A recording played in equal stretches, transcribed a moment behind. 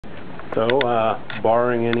So,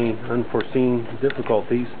 barring any unforeseen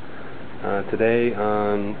difficulties, today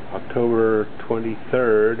on October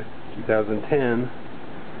 23rd, 2010,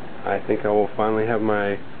 I think I will finally have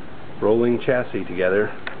my rolling chassis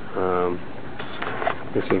together.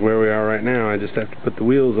 This is where we are right now. I just have to put the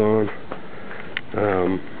wheels on.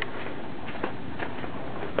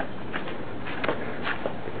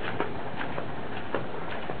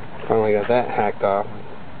 Finally got that hacked off.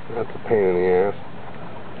 That's a pain in the ass.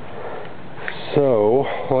 So,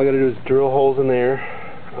 all I gotta do is drill holes in there,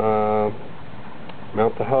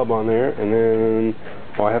 mount the hub on there, and then,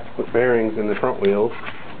 well, I have to put bearings in the front wheels,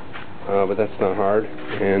 but that's not hard.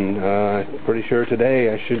 And pretty sure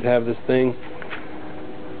today I should have this thing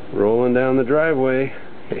rolling down the driveway.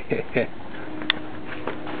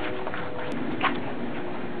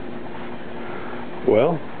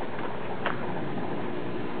 Well,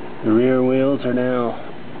 the rear wheels are now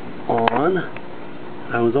on.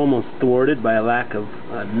 I was almost thwarted by a lack of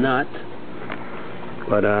a nut,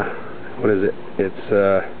 but what is it? It's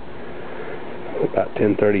about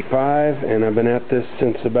 10:35, and I've been at this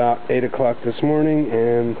since about 8 o'clock this morning,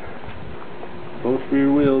 and both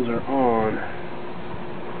rear wheels are on.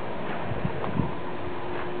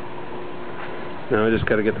 Now I just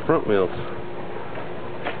got to get the front wheels.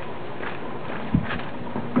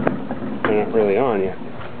 They're not really on yet.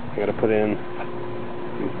 I got to put in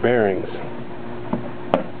these bearings.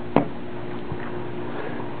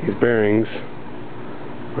 These bearings,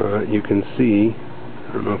 you can see,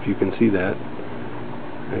 I don't know if you can see that,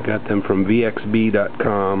 I got them from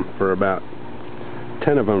vxb.com for about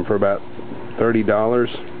 10 of them for about $30,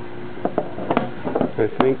 I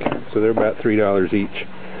think. So they're about $3 each.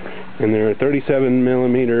 And they're 37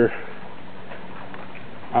 millimeter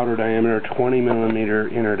outer diameter, 20 millimeter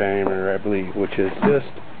inner diameter, I believe, which is just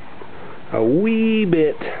a wee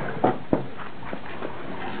bit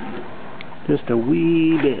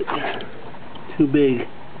too big,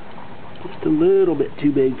 just a little bit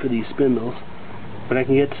too big for these spindles, but I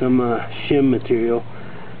can get some shim material.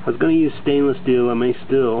 I was going to use stainless steel, I may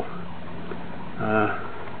still,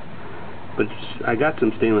 but I got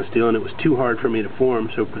some stainless steel and it was too hard for me to form,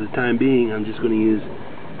 so for the time being I'm just going to use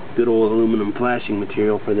good old aluminum flashing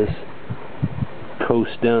material for this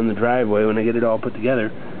coast down the driveway when I get it all put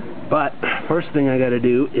together. But first thing I got to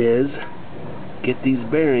do is get these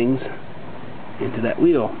bearings into that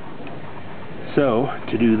wheel. So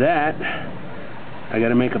to do that, I got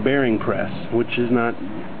to make a bearing press, which is not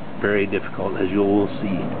very difficult, as you will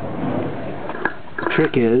see. The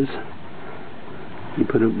trick is you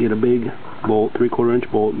get a big bolt, 3/4 inch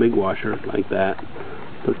bolt, big washer like that,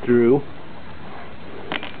 put through,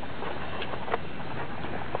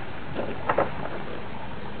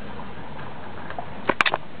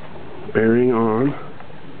 bearing on,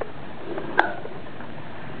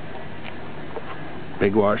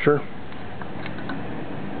 big washer,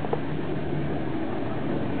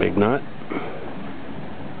 big nut,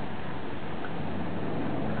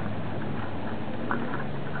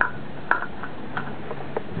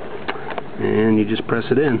 and you just press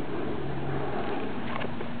it in.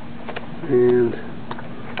 And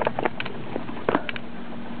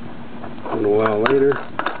a little while later,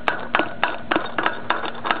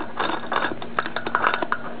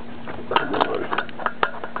 come on.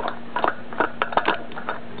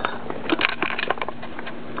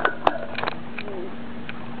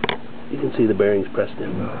 You can see the bearings pressed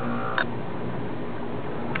in.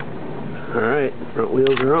 Alright, front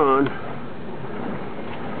wheels are on.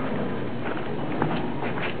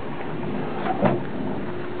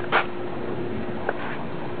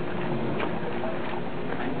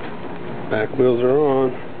 Back wheels are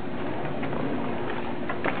on.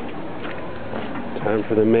 Time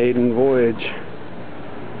for the maiden voyage.